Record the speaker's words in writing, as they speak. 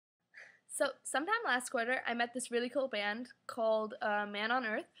So, sometime last quarter, I met this really cool band called Man on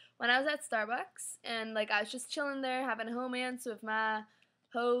Earth when I was at Starbucks, and like I was just chilling there, having a homance with my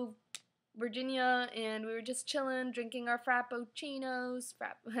hoe Virginia, and we were just chilling, drinking our frappuccinos.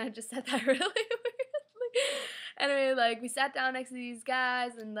 I just said that really weirdly. Anyway, like we sat down next to these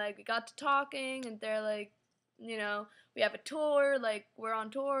guys, and like we got to talking, and they're like, we have a tour, like we're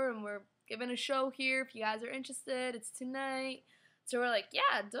on tour, and we're giving a show here. If you guys are interested, it's tonight. So we're like,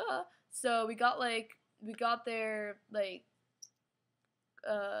 yeah, duh. So we got their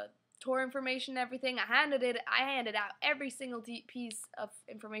tour information and everything. I handed out every single piece of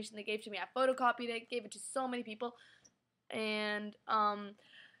information they gave to me. I photocopied it, gave it to so many people, and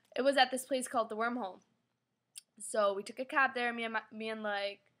it was at this place called the Wormhole. So we took a cab there. Me and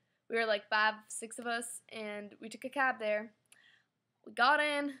we were like 5, 6 of us, and we took a cab there. We got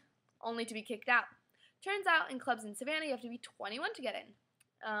in, only to be kicked out. Turns out in clubs in Savannah, you have to be 21 to get in.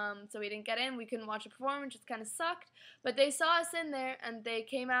 So we didn't get in. We couldn't watch the performance, which kind of sucked. But they saw us in there, and they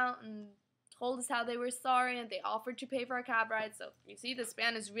came out and told us how they were sorry, and they offered to pay for our cab ride. So you see, this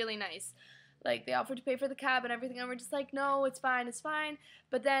band is really nice. Like, they offered to pay for the cab and everything, and we're just like, no, it's fine, it's fine.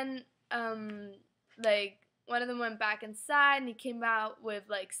 But then, one of them went back inside, and he came out with,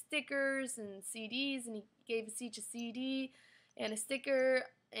 like, stickers and CDs, and he gave us each a CD and a sticker,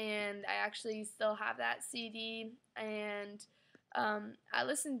 and I actually still have that CD, and I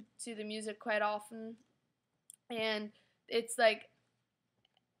listen to the music quite often, and it's like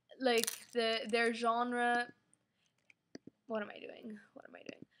their genre. What am I doing?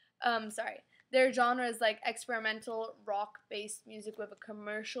 Sorry. Their genre is like experimental rock-based music with a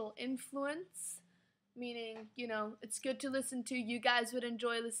commercial influence, meaning, it's good to listen to. You guys would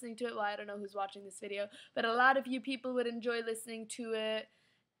enjoy listening to it. Well, I don't know who's watching this video, but a lot of you people would enjoy listening to it.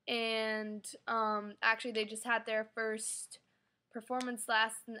 And actually, they just had their first performance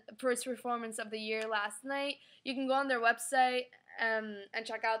of the year last night. You can go on their website and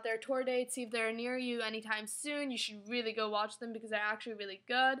check out their tour dates, see if they're near you anytime soon. You should really go watch them because they're actually really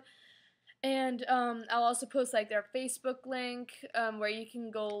good. And I'll also post like their Facebook link where you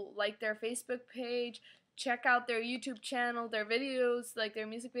can go like their Facebook page, check out their YouTube channel. Their videos, like their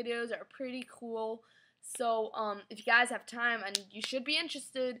music videos, are pretty cool. So if you guys have time, and you should be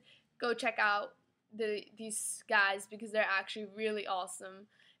interested, go check out these guys because they're actually really awesome,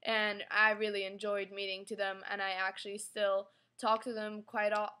 and I really enjoyed meeting to them, and I actually still talk to them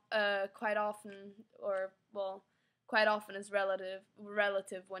quite often, or well, quite often is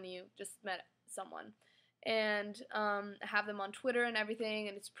relative when you just met someone, and have them on Twitter and everything,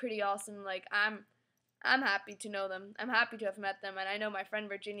 and it's pretty awesome. Like I'm happy to know them. I'm happy to have met them, and I know my friend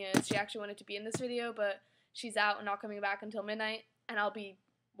Virginia, she actually wanted to be in this video, but she's out and not coming back until midnight, and I'll be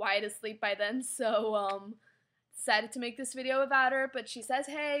wide asleep by then, so decided to make this video about her. But she says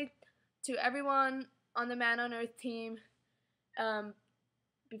hey to everyone on the Man on Earth team,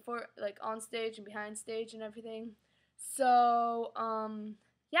 before, like, on stage and behind stage and everything. So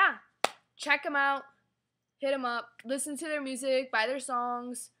yeah, check them out, hit them up, listen to their music, buy their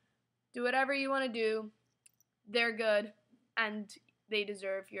songs, do whatever you want to do. They're good, and they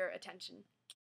deserve your attention.